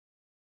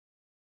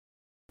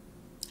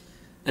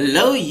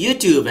Hello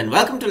YouTube and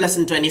welcome to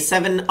lesson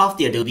 27 of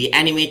the Adobe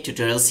Animate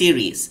tutorial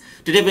series.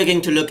 Today we're going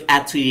to look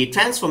at 3D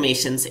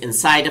transformations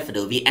inside of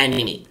Adobe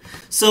Animate.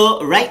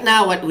 So right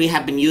now what we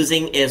have been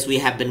using is we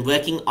have been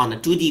working on a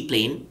 2D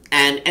plane,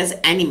 and as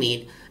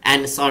Animate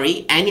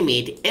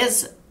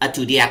is a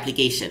 2D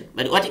application.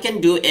 But what you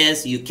can do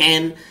is you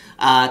can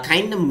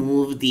kind of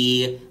move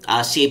the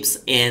shapes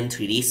in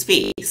 3D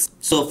space.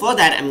 So for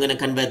that I'm going to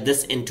convert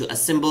this into a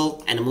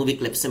symbol and a movie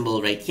clip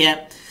symbol right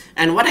here.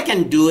 And what I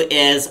can do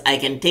is I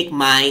can take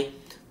my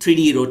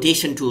 3D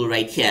rotation tool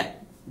right here.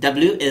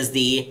 W is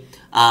the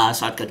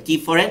shortcut key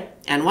for it.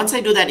 And once I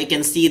do that, you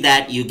can see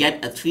that you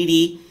get a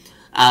 3D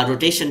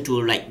rotation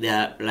tool like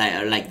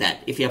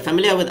that. If you're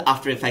familiar with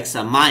After Effects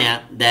or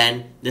Maya,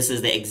 then this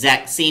is the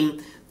exact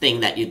same thing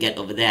that you get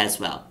over there as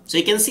well. So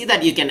you can see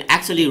that you can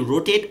actually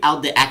rotate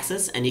out the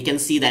axis, and you can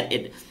see that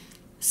it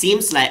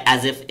seems like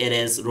as if it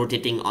is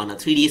rotating on a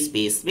 3D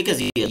space because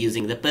you're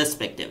using the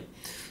perspective.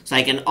 So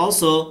I can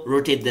also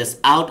rotate this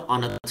out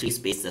on a 3D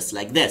space just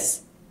like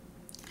this.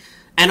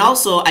 And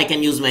also I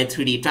can use my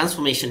 3D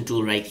transformation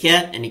tool right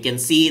here, and you can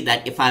see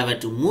that if I were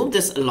to move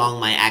this along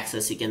my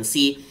axis, you can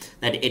see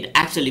that it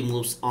actually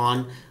moves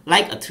on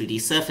like a 3D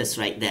surface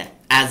right there,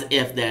 as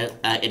if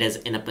it is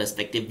in a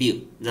perspective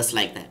view, just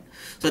like that.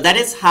 So that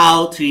is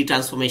how 3D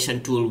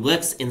transformation tool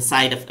works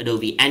inside of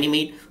Adobe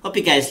Animate. Hope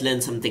you guys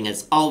learned something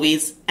as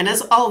always. And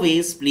as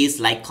always, please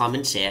like,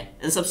 comment, share,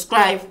 and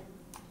subscribe.